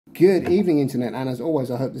Good evening, Internet, and as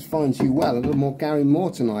always, I hope this finds you well. A little more Gary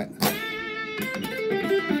Moore tonight.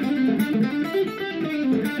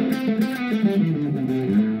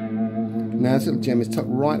 Now, this little gem is tucked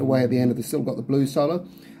right away at the end of the still got the blues solo.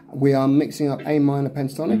 We are mixing up A minor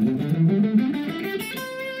pentatonic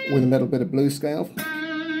with a little bit of blues scale,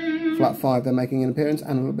 flat 5 they're making an appearance,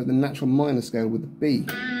 and a little bit of the natural minor scale with the B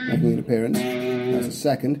making an appearance. That's a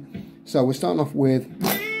second. So we're starting off with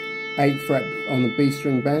 8th fret on the B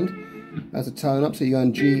string bend. That's a tone up, so you're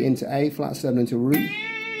going G into A, flat 7 into root.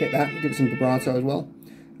 Hit that, give it some vibrato as well.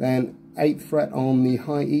 Then 8th fret on the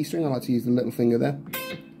high E string. I like to use the little finger there.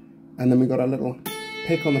 And then we've got a little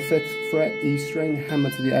pick on the 5th fret, E string, hammer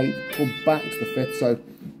to the 8th, pull back to the 5th, so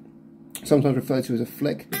sometimes referred to as a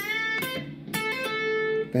flick.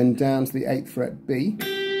 Then down to the 8th fret B.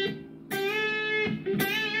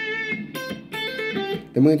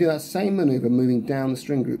 Then we're going to do that same manoeuvre moving down the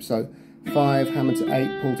string group, so 5, hammer to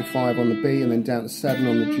 8, pull to 5 on the B, and then down to 7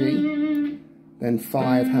 on the G. Then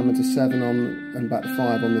 5, hammer to 7 on, and back to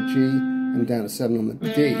 5 on the G, and down to 7 on the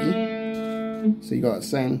D. So you got that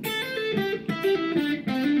same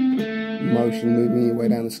motion moving your way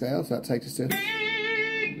down the scale, so that takes us to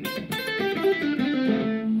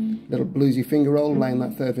little bluesy finger roll, laying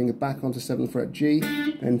that 3rd finger back onto 7th fret G,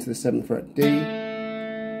 then to the 7th fret D,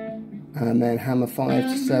 and then hammer 5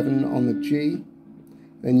 to 7 on the G.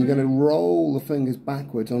 Then you're going to roll the fingers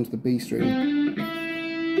backwards onto the B string,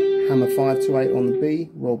 hammer 5 to 8 on the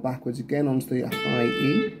B, roll backwards again onto the high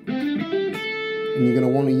E, and you're going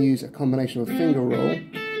to want to use a combination of a finger roll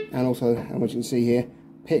and also, as you can see here,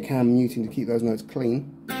 pick, ham, muting to keep those notes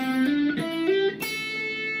clean.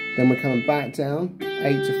 Then we're coming back down,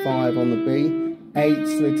 8 to 5 on the B, 8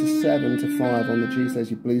 slid to 7 to 5 on the G, so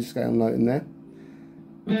there's your blues scale note in there.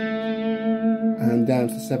 And down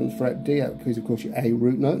to the 7th fret D, because of course your A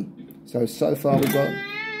root note. So far we've got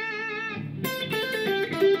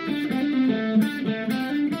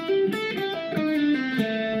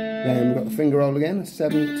then we've got the finger roll again,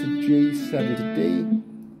 7 to G, 7 to D,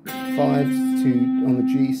 5 to on the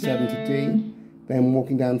G, 7 to D, then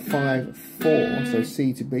walking down 5, 4, so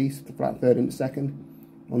C to B, so the flat 3rd into 2nd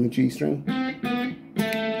on the G string,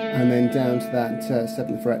 and then down to that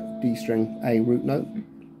 7th fret D string A root note.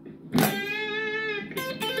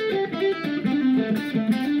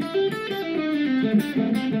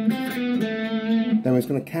 Then we're just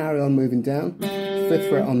going to carry on moving down, 5th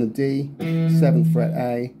fret on the D, 7th fret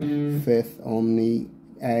A, 5th on the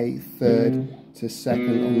A, 3rd to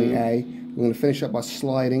 2nd on the A. We're going to finish up by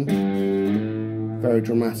sliding very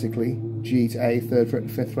dramatically, G to A, 3rd fret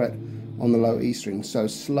to 5th fret on the low E string. So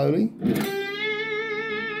slowly.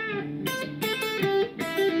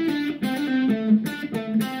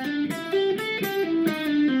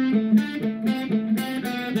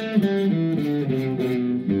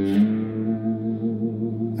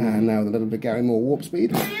 And now with a little bit of Gary Moore warp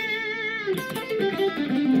speed.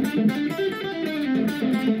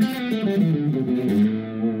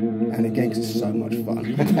 And again, because it's so much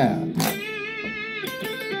fun.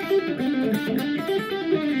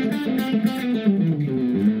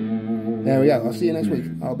 There we go. I'll see you next week.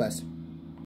 All best.